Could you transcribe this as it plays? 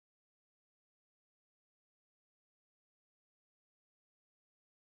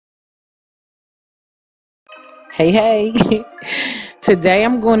Hey. Today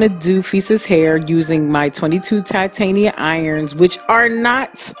I'm going to do Fisa's hair using my 22 titanium irons, which are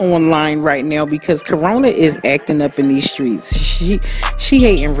not online right now because Corona is acting up in these streets. She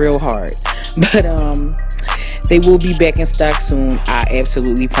hating real hard. But they will be back in stock soon, I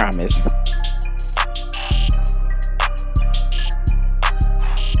absolutely promise.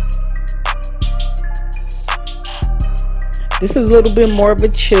 This is a little bit more of a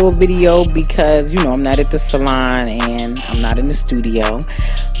chill video because, I'm not at the salon and I'm not in the studio.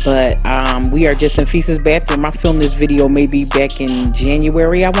 But we are just in Fisa's bathroom. I filmed this video maybe back in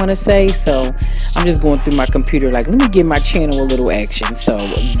January, I want to say. So I'm just going through my computer like, let me give my channel a little action. So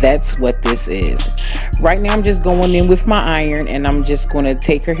that's what this is. Right now I'm just going in with my iron and I'm just going to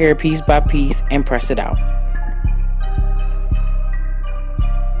take her hair piece by piece and press it out.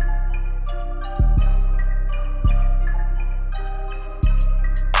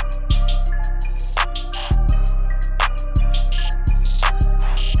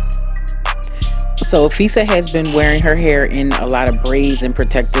 So Fisa has been wearing her hair in a lot of braids and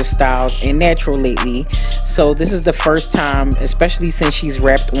protective styles and natural lately. So this is the first time, especially since she's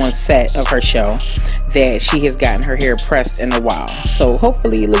wrapped on set of her show, that she has gotten her hair pressed in a while. So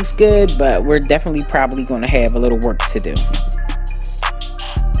hopefully it looks good, but we're definitely probably going to have a little work to do.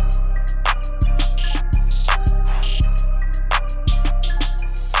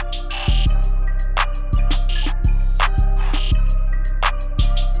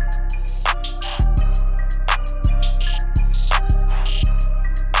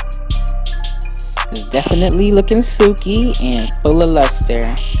 It's definitely looking silky and full of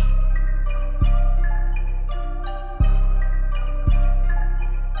luster.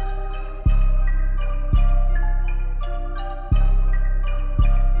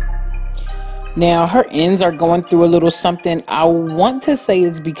 Now her ends are going through a little something. I want to say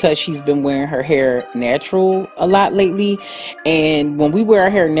it's because she's been wearing her hair natural a lot lately, and when we wear our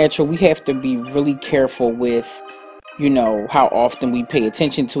hair natural we have to be really careful with how often we pay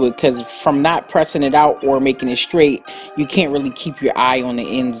attention to it, because from not pressing it out or making it straight, you can't really keep your eye on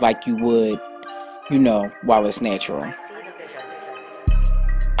the ends like you would, while it's natural.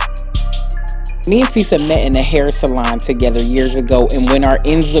 Me and Fisa met in a hair salon together years ago, and when our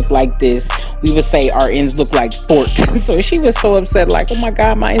ends look like this, we would say our ends look like forks. So she was so upset, like, oh my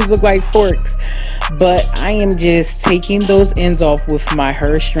god, my ends look like forks. But I am just taking those ends off with my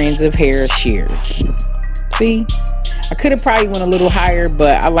Her Strands of Hair shears. See? I could have probably went a little higher,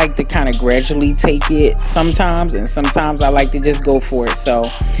 but I like to kind of gradually take it sometimes, and sometimes I like to just go for it. So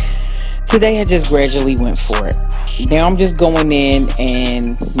today I just gradually went for it. Now I'm just going in and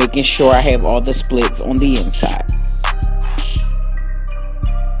making sure I have all the splits on the inside.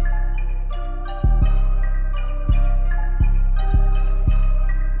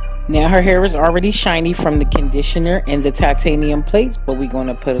 Now her hair is already shiny from the conditioner and the titanium plates, but we're going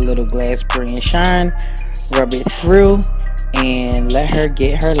to put a little glass spray and shine, rub it through, and let her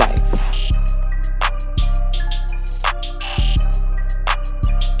get her life.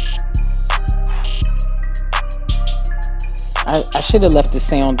 I should have left the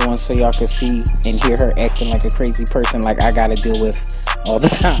sound on so y'all could see and hear her acting like a crazy person like I gotta deal with all the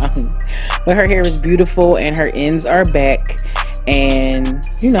time. But her hair is beautiful and her ends are back, and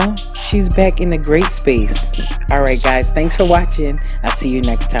she's back in a great space. Alright guys, thanks for watching. I'll see you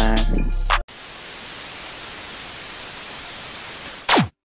next time.